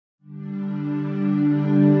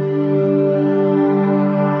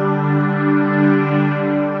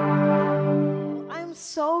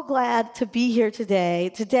glad to be here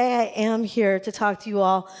today. Today I am here to talk to you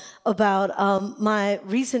all about my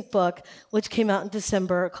recent book, which came out in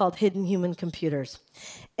December, called Hidden Human Computers.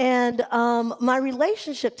 And my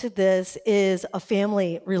relationship to this is a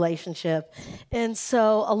family relationship. And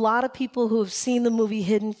so a lot of people who have seen the movie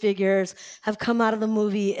Hidden Figures have come out of the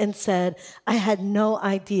movie and said, I had no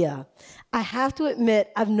idea. I have to admit,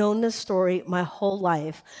 I've known this story my whole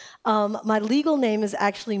life. My legal name is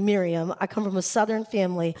actually Miriam. I come from a Southern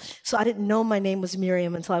family, so I didn't know my name was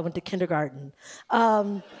Miriam until I went to kindergarten.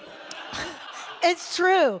 It's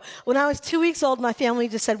true. When I was 2 weeks old, my family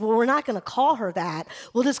just said, well, we're not going to call her that.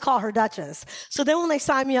 We'll just call her Duchess. So then when they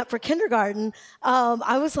signed me up for kindergarten,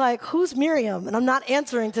 I was like, who's Miriam? And I'm not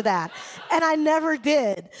answering to that. And I never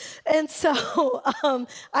did. And so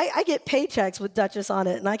I get paychecks with Duchess on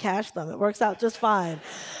it, and I cash them. It works out just fine.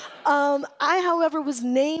 I, however, was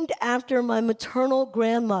named after my maternal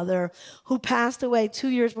grandmother, who passed away 2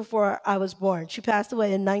 years before I was born. She passed away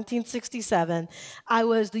in 1967. I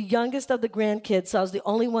was the youngest of the grandkids, so I was the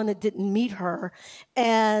only one that didn't meet her.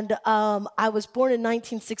 And I was born in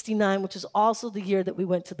 1969, which is also the year that we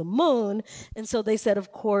went to the moon. And so they said,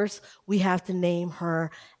 of course, we have to name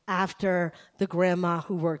her after the grandma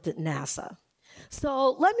who worked at NASA.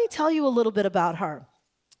 So let me tell you a little bit about her.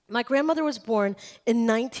 My grandmother was born in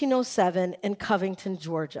 1907 in Covington,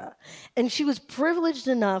 Georgia, and she was privileged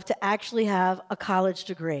enough to actually have a college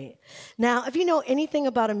degree. Now, if you know anything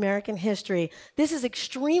about American history, this is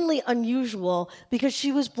extremely unusual because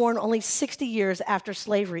she was born only 60 years after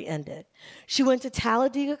slavery ended. She went to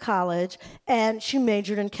Talladega College, and she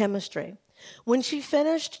majored in chemistry. When she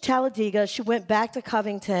finished Talladega, she went back to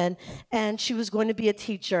Covington, and she was going to be a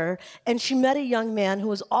teacher, and she met a young man who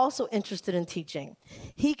was also interested in teaching.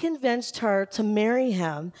 He convinced her to marry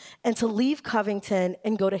him and to leave Covington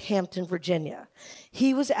and go to Hampton, Virginia.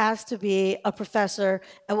 He was asked to be a professor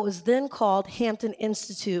at what was then called Hampton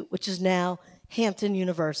Institute, which is now Hampton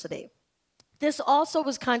University. This also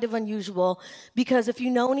was kind of unusual because if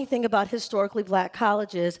you know anything about historically black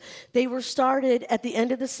colleges, they were started at the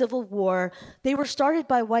end of the Civil War. They were started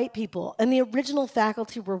by white people, and the original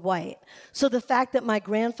faculty were white. So the fact that my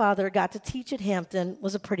grandfather got to teach at Hampton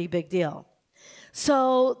was a pretty big deal.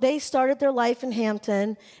 So they started their life in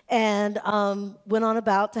Hampton and went on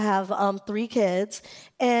about to have 3 kids.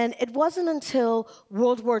 And it wasn't until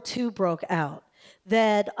World War II broke out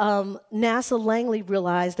that NASA Langley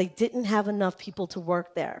realized they didn't have enough people to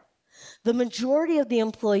work there. The majority of the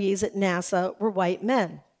employees at NASA were white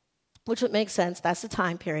men, which would make sense. That's the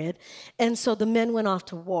time period. And so the men went off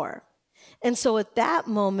to war. And so at that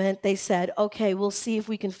moment, they said, okay, we'll see if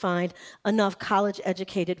we can find enough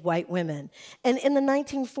college-educated white women. And in the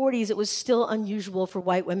 1940s, it was still unusual for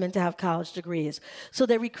white women to have college degrees. So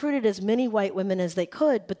they recruited as many white women as they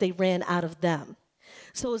could, but they ran out of them.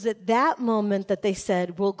 So it was at that moment that they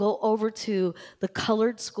said, we'll go over to the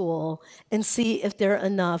colored school and see if there are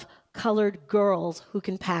enough colored girls who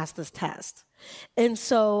can pass this test. And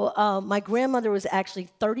so my grandmother was actually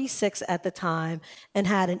 36 at the time and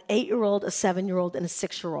had an 8-year-old, a 7-year-old, and a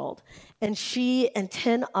 6-year-old. And she and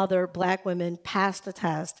 10 other black women passed the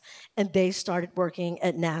test, and they started working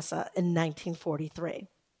at NASA in 1943.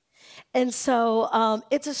 And so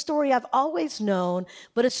it's a story I've always known,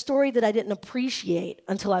 but a story that I didn't appreciate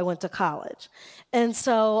until I went to college. And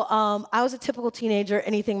so I was a typical teenager.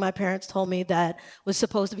 Anything my parents told me that was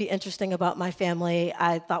supposed to be interesting about my family,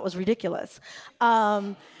 I thought was ridiculous.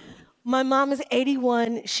 My mom is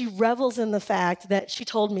 81. She revels in the fact that she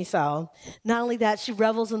told me so. Not only that, she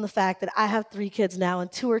revels in the fact that I have 3 kids now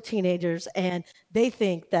and 2 are teenagers, and they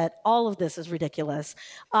think that all of this is ridiculous.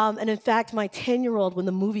 And in fact, my 10-year-old, when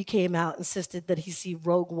the movie came out, insisted that he see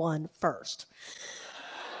Rogue One first.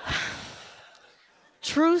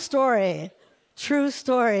 True story. True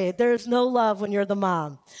story. There's no love when you're the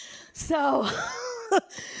mom. So...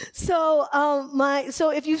 So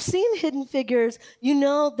if you've seen Hidden Figures, you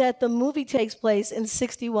know that the movie takes place in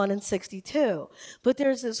 61 and 62. But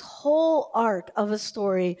there's this whole arc of a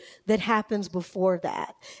story that happens before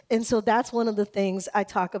that. And so that's one of the things I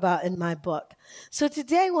talk about in my book. So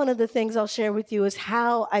today, one of the things I'll share with you is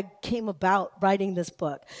how I came about writing this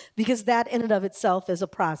book, because that in and of itself is a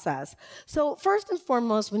process. So first and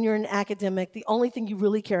foremost, when you're an academic, the only thing you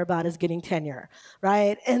really care about is getting tenure,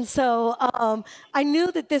 right? And so I knew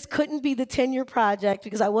that this couldn't be the tenure project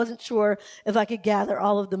because I wasn't sure if I could gather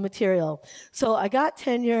all of the material. So I got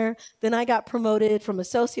tenure, then I got promoted from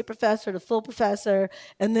associate professor to full professor,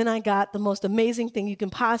 and then I got the most amazing thing you can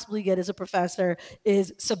possibly get as a professor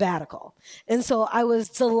is sabbatical. And so I was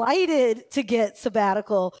delighted to get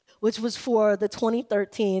sabbatical, which was for the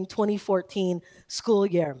 2013-2014 school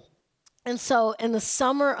year. And so in the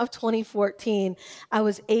summer of 2014, I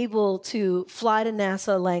was able to fly to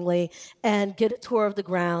NASA Langley and get a tour of the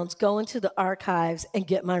grounds, go into the archives, and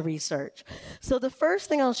get my research. So the first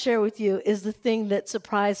thing I'll share with you is the thing that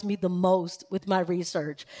surprised me the most with my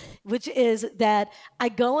research, which is that I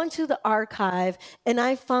go into the archive and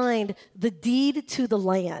I find the deed to the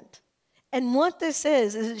land. And what this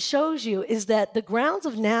is it shows you is that the grounds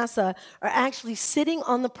of NASA are actually sitting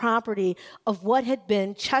on the property of what had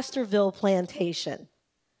been Chesterville Plantation.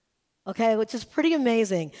 Okay, which is pretty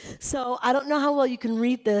amazing. So I don't know how well you can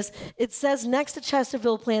read this. It says next to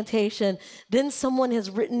Chesterville Plantation, then someone has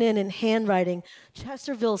written in handwriting,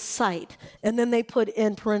 Chesterville site, and then they put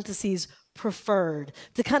in parentheses, preferred,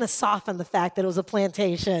 to kind of soften the fact that it was a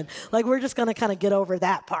plantation. Like, we're just going to kind of get over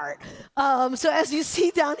that part. So as you see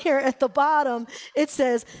down here at the bottom, it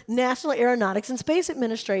says National Aeronautics and Space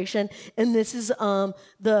Administration, and this is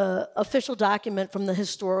the official document from the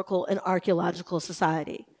Historical and Archaeological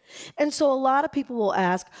Society. And so a lot of people will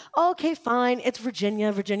ask, oh, okay, fine, it's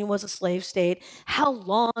Virginia. Virginia was a slave state. How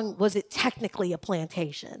long was it technically a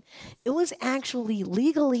plantation? It was actually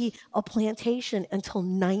legally a plantation until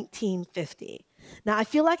 1950. Now, I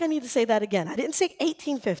feel like I need to say that again. I didn't say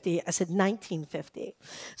 1850, I said 1950.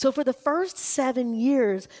 So for the first 7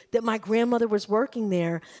 years that my grandmother was working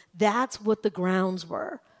there, that's what the grounds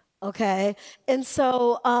were, okay? And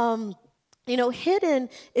so, you know, hidden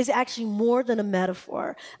is actually more than a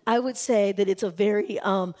metaphor. I would say that it's a very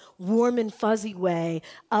warm and fuzzy way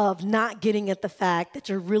of not getting at the fact that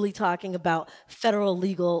you're really talking about federal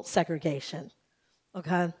legal segregation.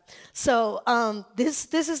 Okay, so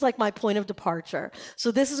this is like my point of departure. So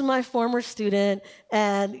this is my former student,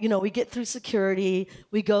 and you know, we get through security,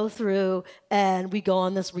 we go through, and we go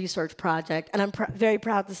on this research project. And I'm very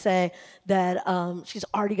proud to say that she's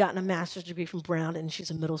already gotten a master's degree from Brown, and she's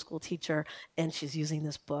a middle school teacher, and she's using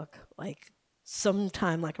this book like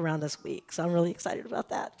sometime like around this week. So I'm really excited about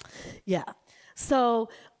that. Yeah. So.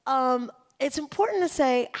 It's important to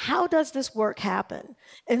say, how does this work happen?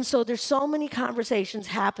 And so there's so many conversations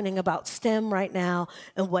happening about STEM right now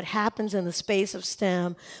and what happens in the space of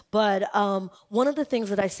STEM. But one of the things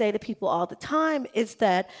that I say to people all the time is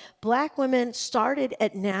that Black women started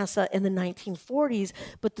at NASA in the 1940s,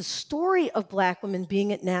 but the story of Black women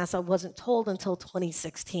being at NASA wasn't told until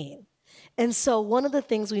 2016. And so one of the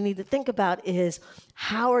things we need to think about is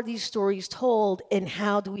how are these stories told and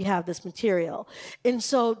how do we have this material? And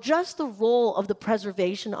so just the role of the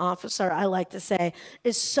preservation officer, I like to say,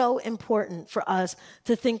 is so important for us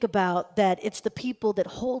to think about that it's the people that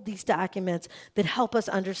hold these documents that help us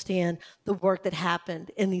understand the work that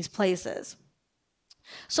happened in these places.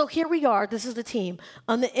 So here we are. This is the team.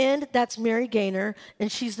 On the end, that's Mary Gaynor,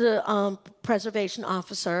 and she's the preservation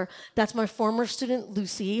officer. That's my former student,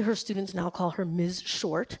 Lucy. Her students now call her Ms.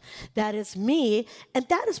 Short. That is me, and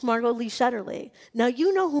that is Margot Lee Shetterly. Now,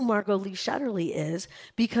 you know who Margot Lee Shetterly is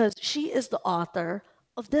because she is the author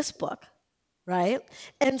of this book. Right?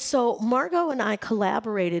 And so Margot and I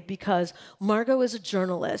collaborated because Margot is a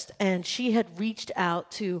journalist and she had reached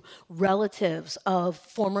out to relatives of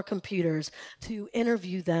former computers to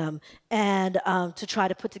interview them and to try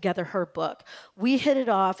to put together her book. We hit it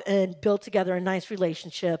off and built together a nice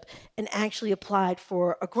relationship and actually applied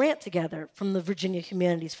for a grant together from the Virginia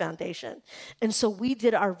Humanities Foundation. And so we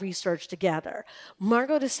did our research together.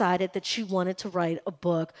 Margot decided that she wanted to write a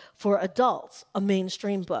book for adults, a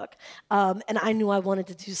mainstream book. And I knew I wanted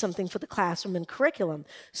to do something for the classroom and curriculum.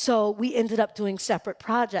 So we ended up doing separate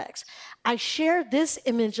projects. I share this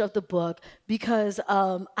image of the book because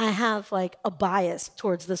I have like a bias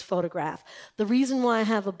towards this photograph. The reason why I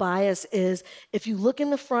have a bias is if you look in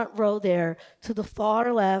the front row there, to the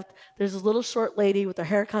far left, there's a little short lady with her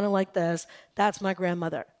hair kind of like this. That's my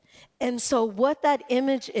grandmother. And so what that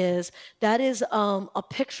image is, that is a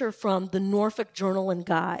picture from the Norfolk Journal and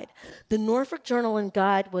Guide. The Norfolk Journal and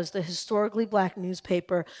Guide was the historically Black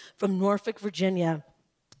newspaper from Norfolk, Virginia,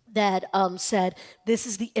 that said, this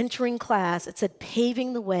is the entering class. It said,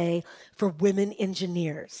 paving the way for women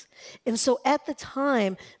engineers. And so at the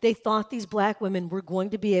time, they thought these Black women were going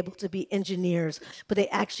to be able to be engineers, but they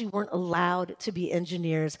actually weren't allowed to be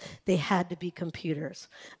engineers. They had to be computers.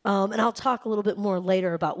 And I'll talk a little bit more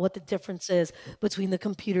later about what the difference is between the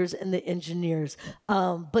computers and the engineers.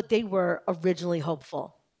 But they were originally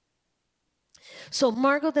hopeful. So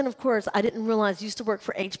Margot then, of course, I didn't realize used to work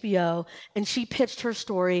for HBO, and she pitched her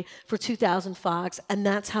story for 2000 Fox, and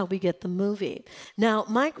that's how we get the movie. Now,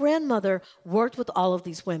 my grandmother worked with all of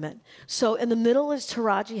these women. So in the middle is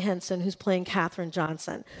Taraji Henson, who's playing Katherine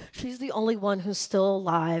Johnson. She's the only one who's still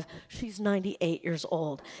alive. She's 98 years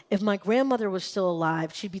old. If my grandmother was still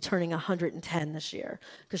alive, she'd be turning 110 this year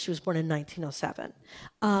because she was born in 1907.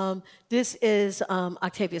 This is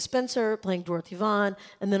Octavia Spencer playing Dorothy Vaughan,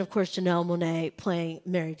 and then, of course, Janelle Monáe playing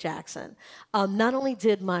Mary Jackson. Not only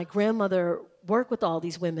did my grandmother work with all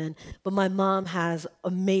these women, but my mom has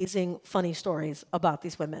amazing, funny stories about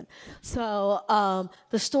these women. So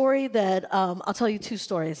the story that, I'll tell you two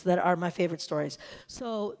stories that are my favorite stories.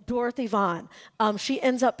 So Dorothy Vaughan, she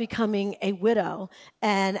ends up becoming a widow,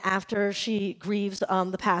 and after she grieves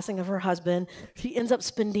the passing of her husband, she ends up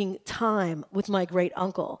spending time with my great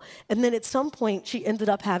uncle. And then at some point, she ended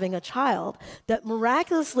up having a child that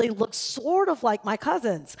miraculously looks sort of like my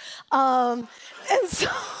cousins. And so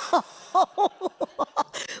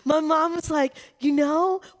my mom was like, you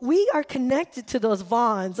know, we are connected to those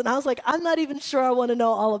Vaughns. And I was like, I'm not even sure I want to know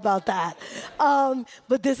all about that.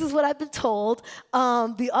 But this is what I've been told.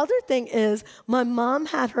 The other thing is my mom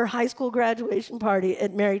had her high school graduation party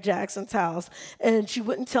at Mary Jackson's house, and she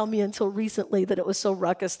wouldn't tell me until recently that it was so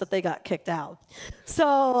ruckus that they got kicked out.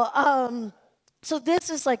 So this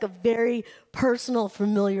is like a very personal,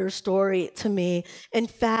 familiar story to me. In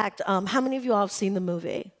fact, how many of you all have seen the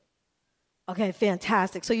movie? Okay,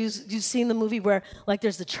 fantastic. So you've seen the movie where like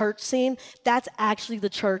there's the church scene? That's actually the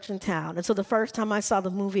church in town. And so the first time I saw the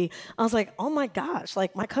movie, I was like, oh my gosh,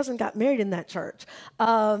 like my cousin got married in that church.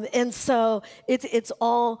 And so it's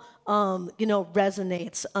all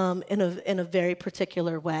resonates in a very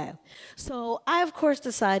particular way. So I of course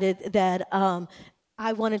decided that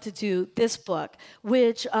I wanted to do this book,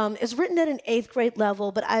 which is written at an 8th grade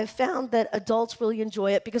level, but I've found that adults really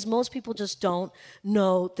enjoy it because most people just don't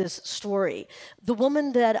know this story. The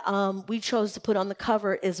woman that we chose to put on the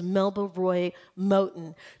cover is Melba Roy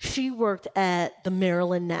Moton. She worked at the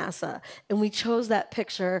Maryland NASA, and we chose that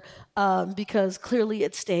picture because clearly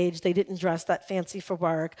it's staged. They didn't dress that fancy for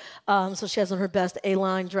work. So she has on her best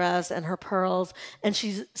A-line dress and her pearls, and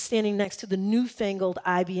she's standing next to the newfangled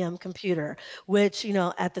IBM computer, which,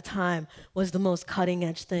 at the time was the most cutting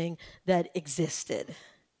edge thing that existed.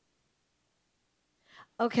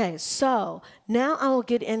 Okay, so now I will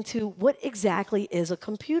get into what exactly is a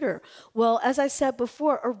computer. Well, as I said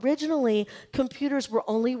before, originally computers were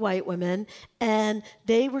only white women, and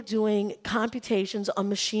they were doing computations on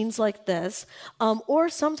machines like this, or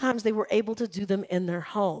sometimes they were able to do them in their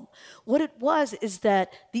home. What it was is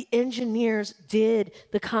that the engineers did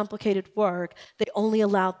the complicated work. They only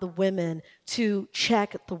allowed the women to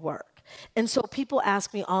check the work. And so people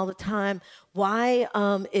ask me all the time, why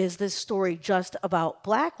is this story just about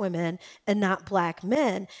black women and not black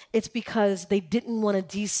men? It's because they didn't want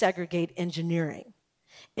to desegregate engineering.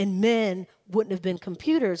 And men wouldn't have been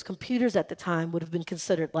computers. Computers at the time would have been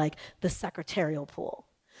considered like the secretarial pool.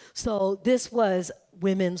 So this was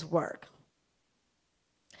women's work.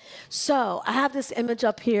 So I have this image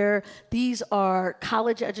up here. These are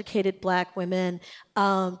college-educated black women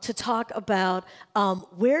to talk about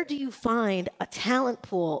where do you find a talent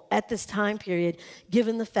pool at this time period,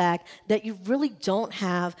 given the fact that you really don't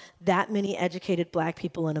have that many educated black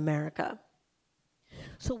people in America.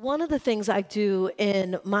 So one of the things I do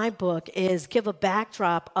in my book is give a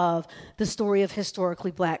backdrop of the story of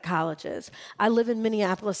historically black colleges. I live in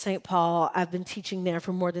Minneapolis, St. Paul. I've been teaching there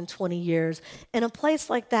for more than 20 years. In a place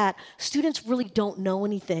like that, students really don't know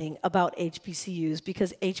anything about HBCUs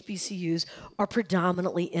because HBCUs are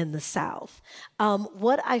predominantly in the South.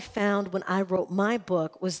 What I found when I wrote my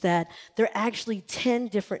book was that there are actually 10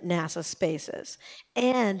 different NASA spaces.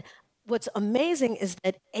 And what's amazing is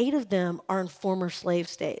that 8 of them are in former slave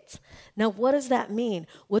states. Now, what does that mean?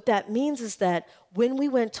 What that means is that when we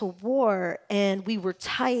went to war and we were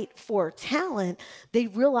tight for talent, they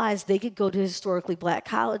realized they could go to historically black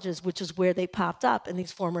colleges, which is where they popped up in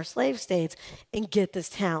these former slave states, and get this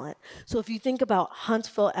talent. So if you think about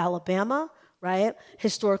Huntsville, Alabama, right?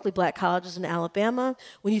 Historically black colleges in Alabama.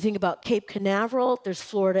 When you think about Cape Canaveral, there's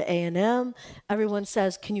Florida A&M. Everyone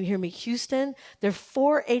says, can you hear me, Houston? There are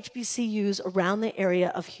 4 HBCUs around the area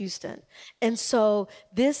of Houston. And so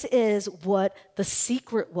this is what the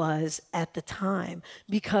secret was at the time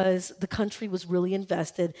because the country was really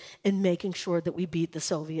invested in making sure that we beat the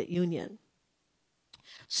Soviet Union.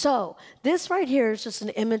 So this right here is just an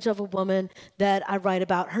image of a woman that I write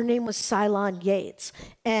about. Her name was Cylon Yates,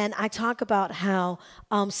 and I talk about how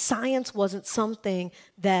science wasn't something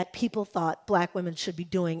that people thought black women should be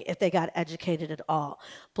doing if they got educated at all.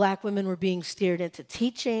 Black women were being steered into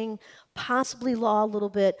teaching, possibly law a little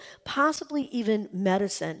bit, possibly even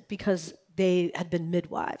medicine because they had been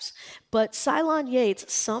midwives. But Cylon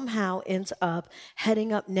Yates somehow ends up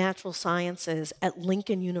heading up natural sciences at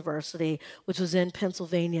Lincoln University, which was in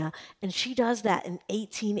Pennsylvania, and she does that in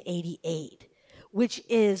 1888, which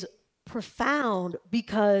is profound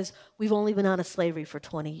because we've only been out of slavery for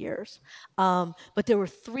 20 years. But there were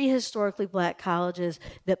three historically black colleges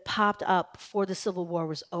that popped up before the Civil War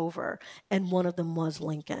was over, and one of them was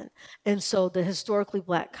Lincoln. And so the historically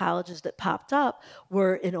black colleges that popped up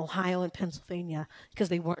were in Ohio and Pennsylvania because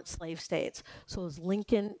they weren't slave states. So it was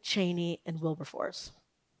Lincoln, Cheney, and Wilberforce.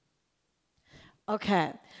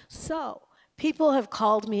 Okay, so people have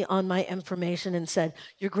called me on my information and said,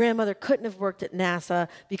 your grandmother couldn't have worked at NASA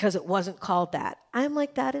because it wasn't called that. I'm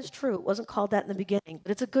like, that is true. It wasn't called that in the beginning,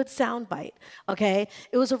 but it's a good soundbite, okay?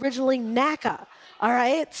 It was originally NACA, all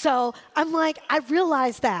right? So I'm like, I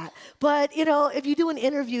realize that. But, you know, if you do an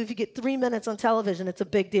interview, if you get 3 minutes on television, it's a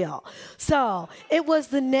big deal. So it was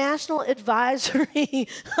the National Advisory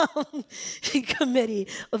Committee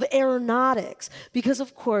of Aeronautics because,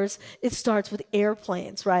 of course, it starts with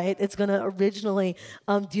airplanes, right? It's going to originally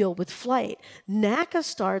deal with flight. NACA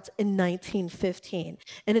starts in 1915,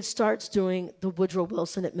 and it starts during the Woodrow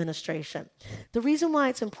Wilson administration. The reason why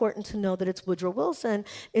it's important to know that it's Woodrow Wilson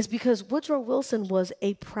is because Woodrow Wilson was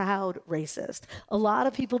a proud racist. A lot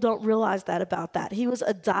of people don't realize that about that. He was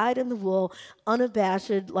a dyed-in-the-wool,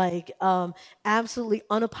 unabashed, like absolutely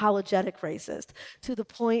unapologetic racist, to the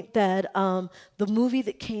point that the movie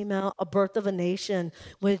that came out, A Birth of a Nation,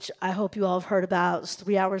 which I hope you all have heard about, it's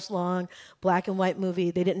 3 hours long, black and white movie.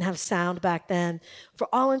 They didn't have sound back then. For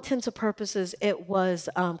all intents and purposes, it was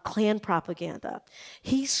Klan propaganda.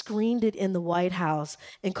 He screened it in the White House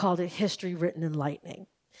and called it history written in lightning.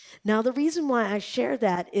 Now, the reason why I share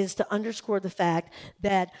that is to underscore the fact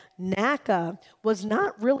that NACA was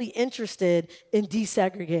not really interested in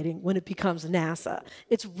desegregating when it becomes NASA.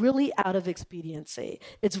 It's really out of expediency.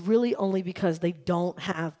 It's really only because they don't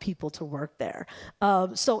have people to work there.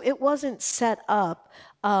 So it wasn't set up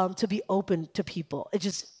to be open to people. It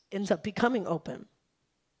just ends up becoming open.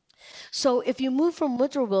 So if you move from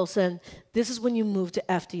Woodrow Wilson, this is when you move to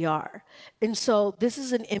FDR. And so this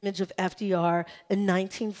is an image of FDR in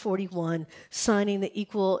 1941 signing the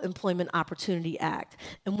Equal Employment Opportunity Act.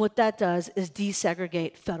 And what that does is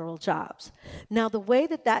desegregate federal jobs. Now, the way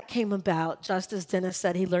that that came about, just as Dennis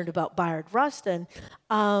said he learned about Bayard Rustin,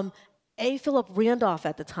 A. Philip Randolph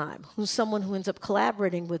at the time, who's someone who ends up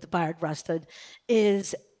collaborating with Bayard Rustin,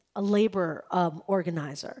 is a labor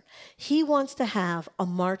organizer. He wants to have a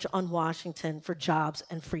march on Washington for jobs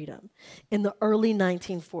and freedom in the early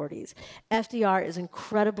 1940s. FDR is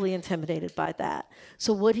incredibly intimidated by that.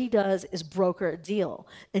 So what he does is broker a deal.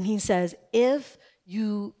 And he says, if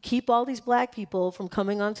you keep all these black people from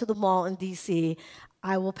coming onto the mall in DC,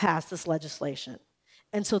 I will pass this legislation.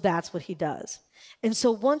 And so that's what he does. And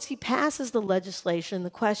so once he passes the legislation, the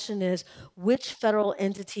question is which federal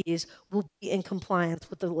entities will be in compliance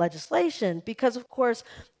with the legislation? Because, of course,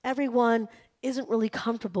 everyone isn't really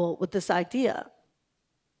comfortable with this idea.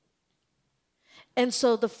 And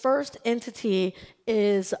so the first entity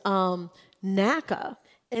is NACA.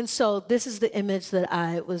 And so this is the image that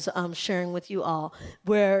I was sharing with you all,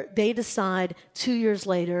 where they decide 2 years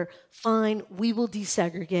later, fine, we will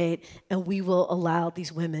desegregate and we will allow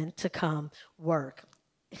these women to come work.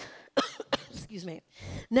 Excuse me.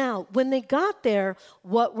 Now, when they got there,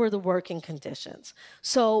 what were the working conditions?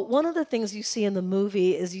 So one of the things you see in the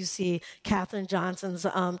movie is you see Katherine Johnson's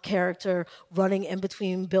character running in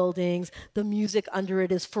between buildings. The music under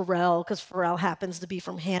it is Pharrell, because Pharrell happens to be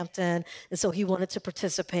from Hampton, and so he wanted to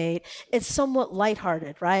participate. It's somewhat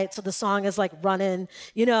lighthearted, right? So the song is like running,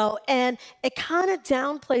 you know, and it kind of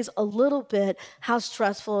downplays a little bit how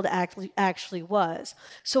stressful it actually was.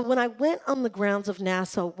 So when I went on the grounds of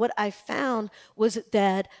NASA, what I found was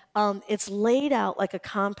that it's laid out like a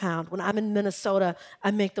compound. When I'm in Minnesota,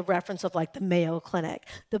 I make the reference of like the Mayo Clinic.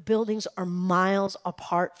 The buildings are miles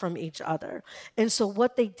apart from each other. And so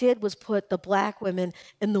what they did was put the black women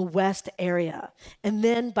in the West area. And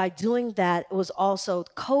then by doing that, it was also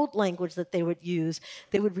code language that they would use.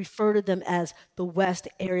 They would refer to them as the West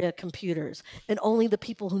area computers. And only the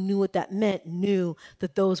people who knew what that meant knew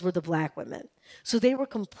that those were the black women. So they were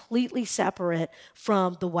completely separate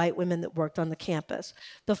from the white women that worked on the campus.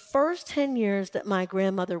 The first 10 years that my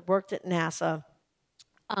grandmother worked at NASA,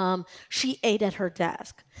 She ate at her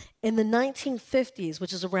desk. In the 1950s,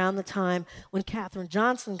 which is around the time when Katherine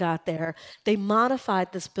Johnson got there, they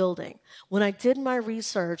modified this building. When I did my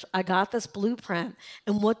research, I got this blueprint,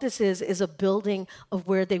 and what this is a building of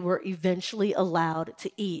where they were eventually allowed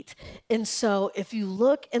to eat. And so if you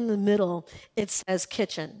look in the middle, it says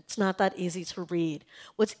kitchen. It's not that easy to read.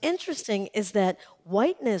 What's interesting is that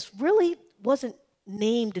whiteness really wasn't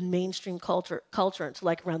named in mainstream culture until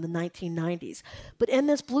like around the 1990s. But in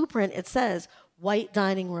this blueprint, it says white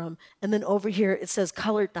dining room, and then over here it says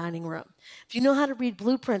colored dining room. If you know how to read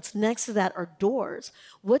blueprints, next to that are doors.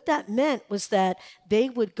 What that meant was that they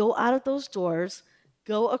would go out of those doors,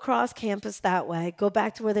 go across campus that way, go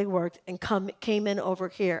back to where they worked, and came in over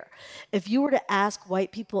here. If you were to ask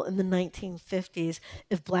white people in the 1950s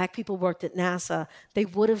if black people worked at NASA, they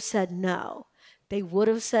would have said no. They would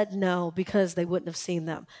have said no because they wouldn't have seen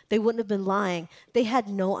them. They wouldn't have been lying. They had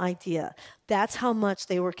no idea. That's how much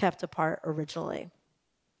they were kept apart originally.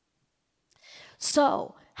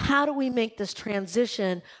 So, how do we make this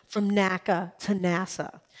transition from NACA to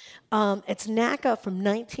NASA? It's NACA from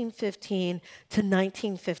 1915 to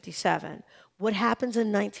 1957. What happens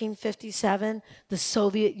in 1957? The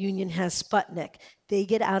Soviet Union has Sputnik. They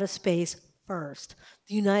get out of space first.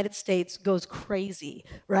 The United States goes crazy,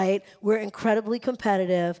 right? We're incredibly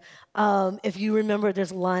competitive. If you remember,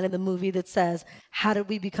 there's a line in the movie that says, "How did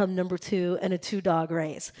we become number two in a two-dog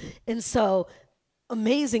race?" And so,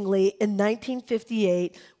 amazingly, in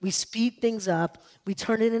 1958, we speed things up. We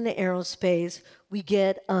turn it into aerospace. We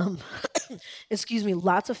get,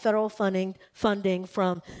 lots of federal funding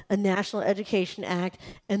from a National Education Act,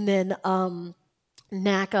 and then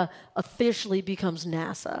NACA officially becomes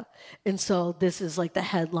NASA. And so this is like the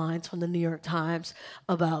headlines from the New York Times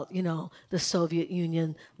about, the Soviet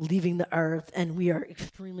Union leaving the Earth, and we are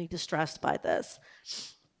extremely distressed by this.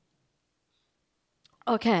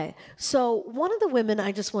 Okay, so one of the women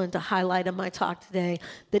I just wanted to highlight in my talk today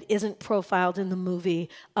that isn't profiled in the movie,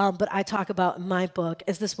 but I talk about in my book,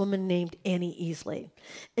 is this woman named Annie Easley.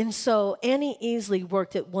 And so Annie Easley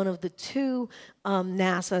worked at one of the two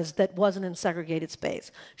NASA's that wasn't in segregated space.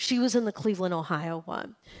 She was in the Cleveland, Ohio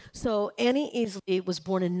one. So Annie Easley was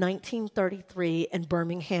born in 1933 in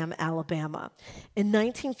Birmingham, Alabama. In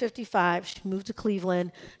 1955, she moved to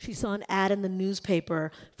Cleveland. She saw an ad in the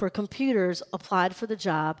newspaper for computers, applied for the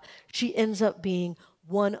job. She ends up being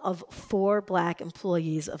one of 4 black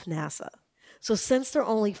employees of NASA. So since there are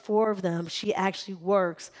only 4 of them, she actually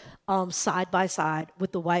works side by side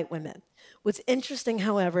with the white women. What's interesting,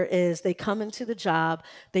 however, is they come into the job,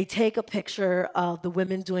 they take a picture of the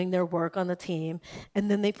women doing their work on the team, and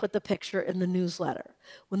then they put the picture in the newsletter.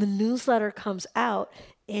 When the newsletter comes out,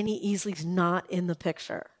 Annie Easley's not in the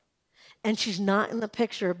picture. And she's not in the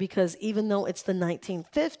picture because even though it's the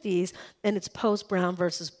 1950s and it's post-Brown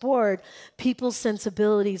versus Board, people's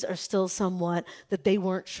sensibilities are still somewhat that they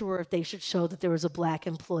weren't sure if they should show that there was a black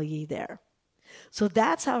employee there. So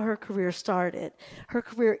that's how her career started. Her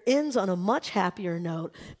career ends on a much happier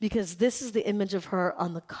note because this is the image of her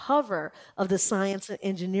on the cover of the Science and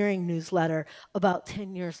Engineering newsletter about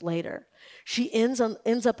 10 years later. She ends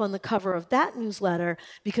up on the cover of that newsletter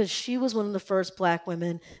because she was one of the first black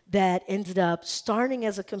women that ended up starting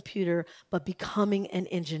as a computer but becoming an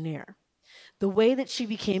engineer. The way that she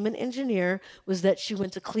became an engineer was that she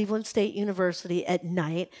went to Cleveland State University at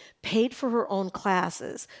night, paid for her own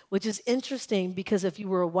classes, which is interesting because if you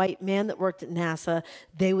were a white man that worked at NASA,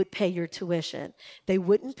 they would pay your tuition. They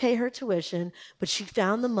wouldn't pay her tuition, but she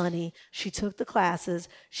found the money, she took the classes,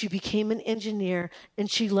 she became an engineer,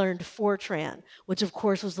 and she learned Fortran, which of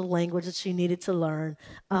course was the language that she needed to learn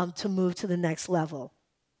to move to the next level.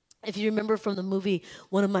 If you remember from the movie,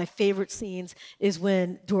 one of my favorite scenes is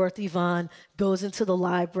when Dorothy Vaughan goes into the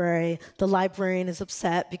library. The librarian is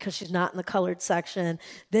upset because she's not in the colored section.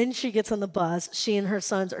 Then she gets on the bus. She and her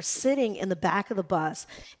sons are sitting in the back of the bus.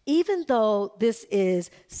 Even though this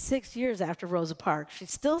is 6 years after Rosa Parks,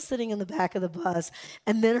 she's still sitting in the back of the bus.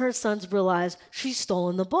 And then her sons realize she's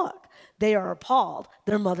stolen the book. They are appalled.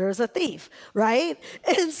 Their mother is a thief, right?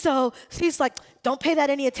 And so she's like, don't pay that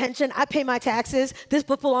any attention. I pay my taxes. This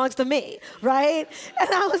book belongs to me, right? And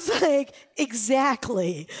I was like,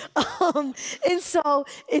 exactly. And so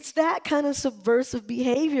it's that kind of subversive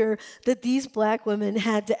behavior that these black women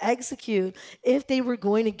had to execute if they were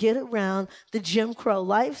going to get around the Jim Crow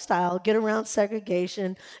lifestyle, get around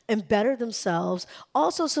segregation, and better themselves,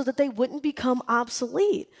 also so that they wouldn't become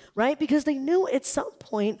obsolete, right? Because they knew at some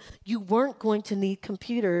point you weren't going to need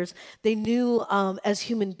computers. They knew as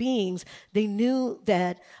human beings, they knew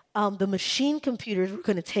that the machine computers were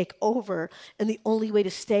going to take over, and the only way to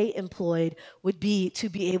stay employed would be to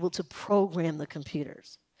be able to program the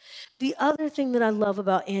computers. The other thing that I love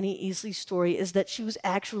about Annie Easley's story is that she was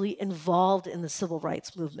actually involved in the civil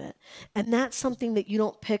rights movement. And that's something that you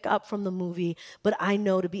don't pick up from the movie, but I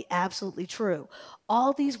know to be absolutely true.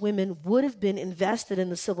 All these women would have been invested in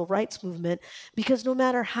the civil rights movement because no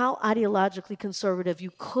matter how ideologically conservative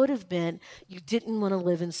you could have been, you didn't want to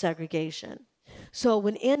live in segregation. So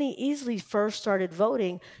when Annie Easley first started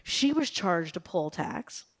voting, she was charged a poll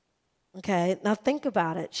tax. Okay, now think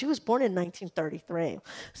about it. She was born in 1933.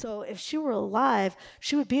 So if she were alive,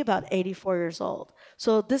 she would be about 84 years old.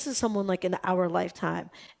 So this is someone like in our lifetime.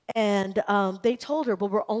 And they told her, well,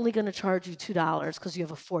 we're only going to charge you $2 because you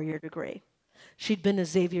have a 4-year degree. She'd been to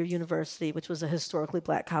Xavier University, which was a historically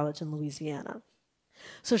black college in Louisiana.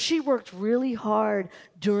 So she worked really hard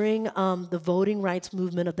during the voting rights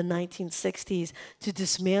movement of the 1960s to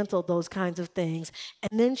dismantle those kinds of things.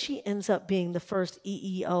 And then she ends up being the first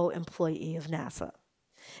EEO employee of NASA.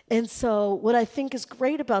 And so, what I think is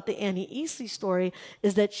great about the Annie Easley story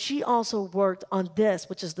is that she also worked on this,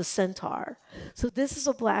 which is the Centaur. So, this is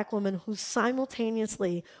a black woman who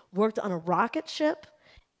simultaneously worked on a rocket ship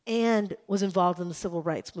and was involved in the civil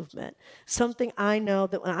rights movement. Something I know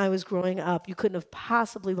that when I was growing up, you couldn't have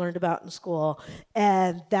possibly learned about in school.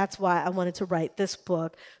 And that's why I wanted to write this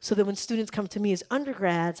book, so that when students come to me as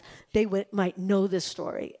undergrads, they might know this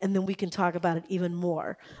story. And then we can talk about it even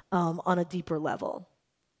more on a deeper level.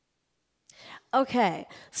 Okay,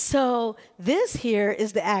 so this here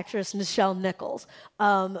is the actress Nichelle Nichols.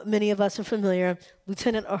 Many of us are familiar,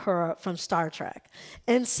 Lieutenant Uhura from Star Trek.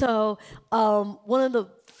 And so one of the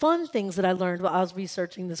fun things that I learned while I was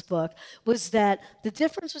researching this book was that the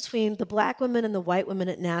difference between the black women and the white women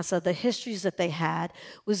at NASA, the histories that they had,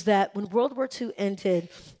 was that when World War II ended,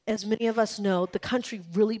 as many of us know, the country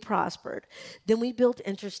really prospered. Then we built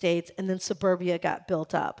interstates, and then suburbia got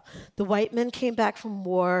built up. The white men came back from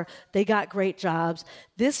war, they got great jobs.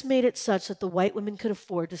 This made it such that the white women could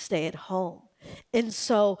afford to stay at home. And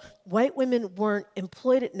so white women weren't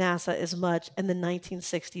employed at NASA as much in the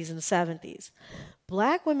 1960s and 70s.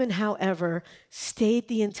 Black women, however, stayed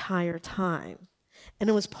the entire time. And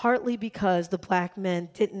it was partly because the black men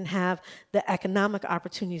didn't have the economic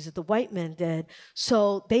opportunities that the white men did,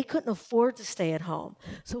 so they couldn't afford to stay at home.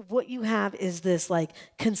 So what you have is this like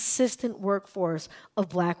consistent workforce of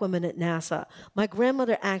black women at NASA. My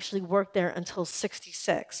grandmother actually worked there until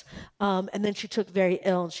 66, and then she took very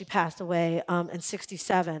ill and she passed away in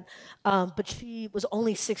 67. But she was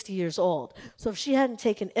only 60 years old. So if she hadn't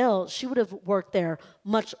taken ill, she would have worked there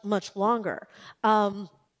much, much longer.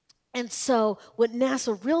 And so what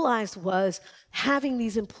NASA realized was having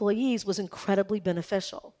these employees was incredibly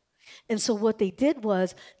beneficial. And so what they did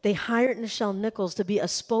was they hired Nichelle Nichols to be a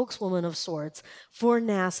spokeswoman of sorts for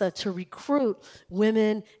NASA to recruit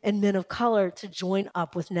women and men of color to join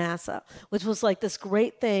up with NASA, which was like this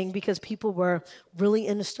great thing because people were really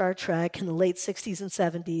into Star Trek in the late 60s and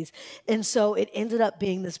 70s. And so it ended up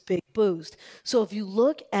being this big boost. So if you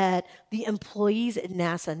look at the employees at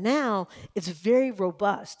NASA now, it's very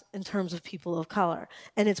robust in terms of people of color.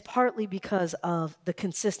 And it's partly because of the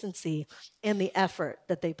consistency and the effort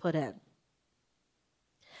that they put in.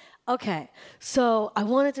 Okay, so I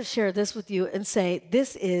wanted to share this with you and say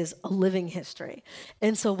this is a living history.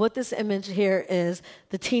 And so what this image here is,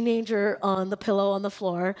 the teenager on the pillow on the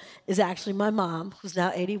floor is actually my mom, who's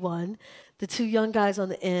now 81. The two young guys on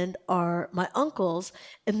the end are my uncles.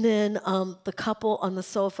 And then the couple on the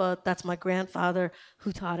sofa, that's my grandfather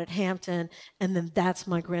who taught at Hampton. And then that's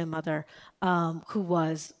my grandmother who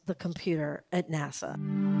was the computer at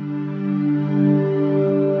NASA.